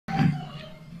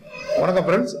வணக்கம்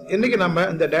ஃப்ரெண்ட்ஸ், இன்னைக்கு நம்ம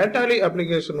இந்த datally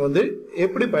அப்ளிகேஷன் வந்து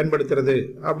எப்படி பயன்படுத்துறது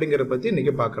அப்படிங்கறத பத்தி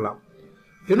இன்னைக்கு பார்க்கலாம்.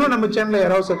 இன்னும் நம்ம சேனலை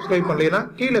யாராவது சப்ஸ்கிரைப் பண்ணலைன்னா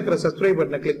கீழே இருக்கிற சப்ஸ்கிரைப்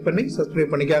பட்டனை கிளிக் பண்ணி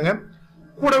சப்ஸ்கிரைப் பண்ணிக்கோங்க.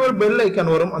 கூடவே பெல்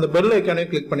ஐக்கான் வரும், அந்த பெல்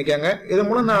ஐக்கானையும் கிளிக் பண்ணிக்கோங்க. இதன்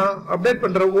மூலம் நான் அப்டேட்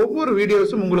பண்ற ஒவ்வொரு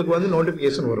வீடியோஸும் உங்களுக்கு வந்து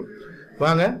நோட்டிபிகேஷன் வரும்.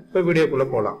 வாங்க இப்போ வீடியோக்குள்ள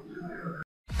போலாம்.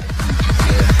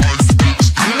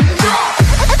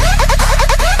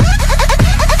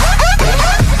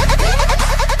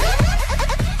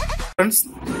 ஃப்ரெண்ட்ஸ்,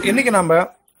 இன்னைக்கு நம்ம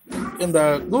இந்த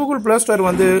கூகுள் ப்ளே ஸ்டோர்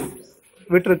வந்து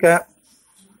விட்டுருக்க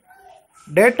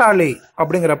datally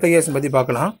அப்படிங்கிற அப்ளிகேஷன் பற்றி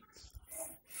பார்க்கலாம்.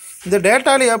 இந்த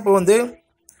datally ஆப் வந்து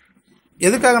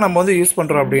எதுக்காக நம்ம வந்து யூஸ்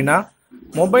பண்ணுறோம் அப்படின்னா,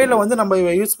 மொபைலில் வந்து நம்ம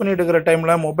யூஸ் பண்ணிட்டு இருக்கிற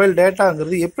டைமில் மொபைல்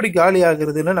டேட்டாங்கிறது எப்படி காலி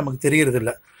ஆகுறதுன்னு நமக்கு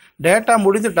தெரியறதில்ல. டேட்டா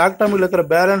முடிஞ்சு டாக்டமில் இருக்கிற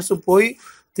பேலன்ஸும் போய்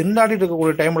திண்டாடிட்டு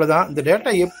இருக்கக்கூடிய டைமில் தான் இந்த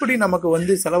டேட்டா எப்படி நமக்கு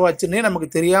வந்து செலவாச்சுன்னே நமக்கு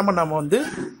தெரியாமல் நம்ம வந்து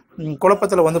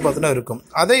குழப்பத்தில் வந்து பார்த்தோன்னா இருக்கும்.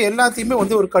 அதை எல்லாத்தையுமே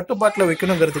வந்து ஒரு கட்டுப்பாட்டில்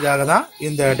வைக்கணுங்கிறதுக்காக தான்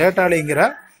இந்த datallyங்கிற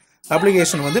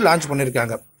அப்ளிகேஷன் வந்து லான்ச்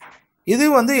பண்ணியிருக்காங்க. இது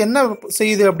வந்து என்ன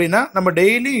செய்யுது அப்படின்னா, நம்ம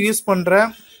டெய்லி யூஸ் பண்ணுற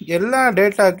எல்லா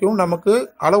டேட்டாக்கும் நமக்கு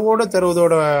அளவோடு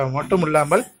தருவதோட மட்டும்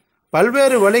இல்லாமல்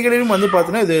பல்வேறு வழிகளிலும் வந்து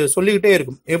பார்த்தோன்னா இது சொல்லிக்கிட்டே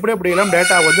இருக்கும், எப்படியெல்லாம்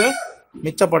டேட்டா வந்து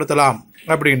மிச்சப்படுத்தலாம்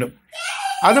அப்படின்னு.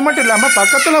 அது மட்டும் இல்லாமல்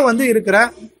பக்கத்தில் வந்து இருக்கிற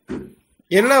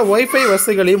எல்லா ஒய்ஃபை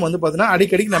வசதிகளையும் வந்து பார்த்தீங்கன்னா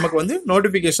அடிக்கடி நமக்கு வந்து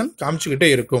நோட்டிஃபிகேஷன் காமிச்சுக்கிட்டே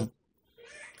இருக்கும்.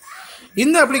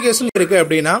 இந்த அப்ளிகேஷன் இருக்குது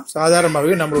அப்படின்னா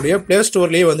சாதாரணமாகவே நம்மளுடைய ப்ளே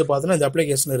ஸ்டோர்லேயே வந்து பார்த்தோன்னா இந்த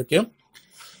அப்ளிகேஷன் இருக்குது.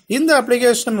 இந்த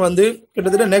அப்ளிகேஷன் வந்து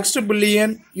கிட்டத்தட்ட நெக்ஸ்ட்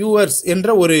பில்லியன் யூவர்ஸ்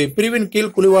என்ற ஒரு பிரிவின்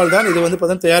கீழ் குழுவால் தான் இது வந்து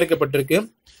பார்த்தீங்கன்னா தயாரிக்கப்பட்டிருக்கு.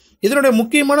 இதனுடைய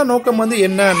முக்கியமான நோக்கம் வந்து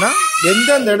என்னன்னா,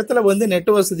 எந்தெந்த இடத்துல வந்து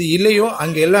நெட் வசதி இல்லையோ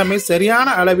அங்கே எல்லாமே சரியான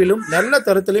அளவிலும் நல்ல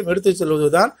தரத்திலும் எடுத்து செல்வது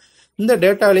தான் இந்த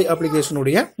datally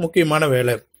அப்ளிகேஷனுடைய முக்கியமான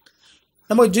வேலை.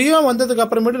 நம்ம ஜியோ வந்ததுக்கு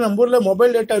அப்புறமேட்டு நம்ம ஊரில்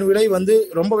மொபைல் டேட்டா விலை வந்து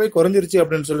ரொம்பவே குறைஞ்சிருச்சு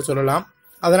அப்படின்னு சொல்லலாம்.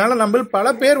 அதனால் நம்ம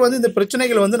பல பேர் வந்து இந்த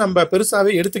பிரச்சனைகளை வந்து நம்ம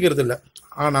பெருசாகவே எடுத்துக்கிறது இல்லை.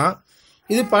 ஆனால்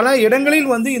இது பல இடங்களில்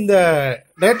வந்து இந்த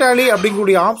datally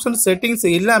அப்படிங்கக்கூடிய ஆப்ஷன் செட்டிங்ஸ்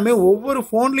எல்லாமே ஒவ்வொரு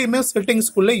ஃபோன்லேயுமே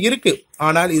செட்டிங்ஸ்குள்ளே இருக்குது.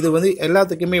 ஆனால் இது வந்து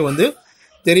எல்லாத்துக்குமே வந்து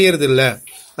தெரியறதில்லை.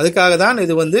 அதுக்காக தான்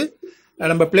இது வந்து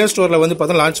நம்ம ப்ளே ஸ்டோரில் வந்து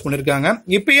பார்த்தோம் லான்ச் பண்ணியிருக்காங்க.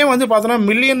 இப்போயே வந்து பார்த்தோன்னா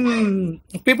மில்லியன்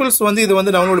பீப்புள்ஸ் வந்து இது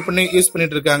வந்து டவுன்லோட் பண்ணி யூஸ்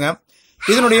பண்ணிட்டு இருக்காங்க.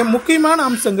 இதனுடைய முக்கியமான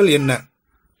அம்சங்கள் என்ன?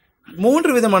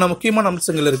 3 விதமான முக்கியமான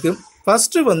அம்சங்கள் இருக்குது.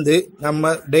 ஃபர்ஸ்ட்டு வந்து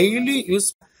நம்ம டெய்லி யூஸ்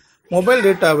மொபைல்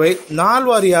டேட்டாவை நாள்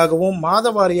வாரியாகவும் மாத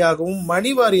வாரியாகவும்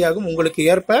மணி வாரியாகவும் உங்களுக்கு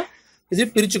ஏற்ப இது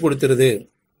பிரித்து கொடுத்துருது.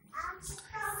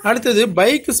 அடுத்தது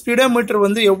பைக் ஸ்பீடோமீட்டர்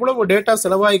வந்து எவ்வளவு டேட்டா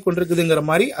செலவாகி கொண்டிருக்குதுங்கிற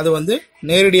மாதிரி அது வந்து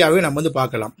நேரடியாகவே நம்ம வந்து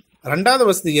பார்க்கலாம். ரெண்டாவது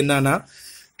வசதி என்னன்னா,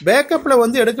 பேக்கப்பில்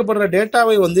வந்து எடுக்கப்படுற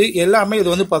டேட்டாவை வந்து எல்லாமே இது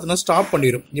வந்து பார்த்தோன்னா ஸ்டாப்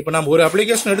பண்ணிடும். இப்போ நம்ம ஒரு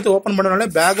அப்ளிகேஷன் எடுத்து ஓப்பன் பண்ணனாலே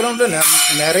பேக்ரவுண்டில்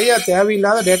நிறைய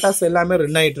தேவையில்லாத டேட்டாஸ் எல்லாமே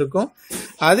ரன் ஆகிட்டு இருக்கும்.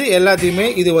 அது எல்லாத்தையுமே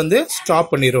இது வந்து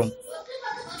ஸ்டாப் பண்ணிடும்.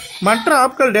 மற்ற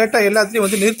ஆப்கள் டேட்டா எல்லாத்தையும்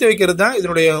வந்து நிறுத்தி வைக்கிறது தான்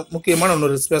இதனுடைய முக்கியமான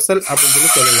ஒரு ஸ்பெஷல்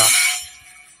அப்படின்னு சொல்லலாம்.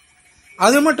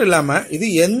 அது மட்டும் இல்லாமல் இது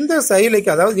எந்த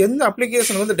செயலிக்கு, அதாவது எந்த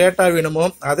அப்ளிகேஷன் வந்து டேட்டா வேணுமோ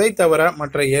அதை தவிர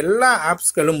மற்ற எல்லா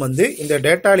ஆப்ஸ்களும் வந்து இந்த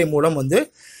datally மூலம் வந்து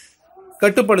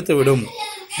கட்டுப்படுத்தி விடும்.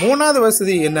 மூணாவது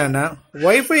வசதி என்னன்னா,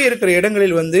 ஒய்ஃபை இருக்கிற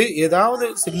இடங்களில் வந்து ஏதாவது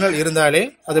சிக்னல் இருந்தாலே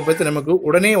அதை பற்றி நமக்கு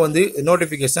உடனே வந்து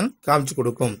நோட்டிஃபிகேஷன் காமிச்சு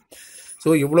கொடுக்கும். ஸோ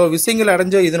இவ்வளோ விஷயங்கள்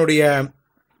அடைஞ்ச இதனுடைய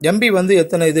எம்பி வந்து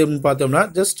எத்தனை இதுன்னு பார்த்தோம்னா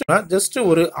ஜஸ்ட்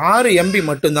ஒரு 6 MB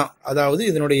மட்டும்தான். அதாவது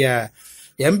இதனுடைய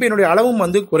எம்பியினுடைய அளவும்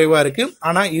வந்து குறைவாக இருக்குது.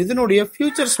 ஆனால் இதனுடைய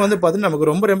ஃபியூச்சர்ஸ் வந்து பார்த்தீங்கன்னா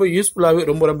நமக்கு ரொம்ப யூஸ்ஃபுல்லாகவே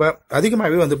ரொம்ப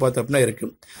அதிகமாகவே வந்து பார்த்தோம்னா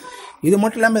இருக்குது. இது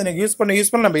மட்டும் இல்லாமல் எனக்கு யூஸ்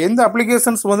பண்ண நம்ம எந்த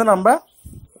அப்ளிகேஷன்ஸ் வந்து நம்ம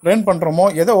ரன் பண்ணுறோமோ,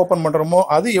 எதை ஓப்பன் பண்ணுறோமோ,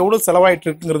 அது எவ்வளோ செலவாயிட்டு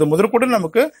இருக்குங்கிறது முதற்கூட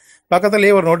நமக்கு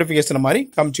பக்கத்துலேயே ஒரு நோட்டிஃபிகேஷன் மாதிரி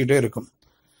காமிச்சிக்கிட்டே இருக்கும்.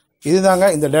 இதுதாங்க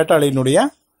இந்த datallyனுடைய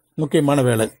முக்கியமான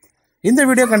வேலை. இந்த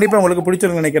வீடியோ கண்டிப்பாக உங்களுக்கு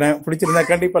பிடிச்சிருக்குன்னு நினைக்கிறேன். பிடிச்சிருந்தா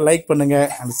கண்டிப்பாக லைக் பண்ணுங்கள்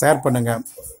அண்ட் ஷேர் பண்ணுங்கள்.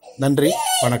 நன்றி,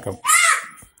 வணக்கம்.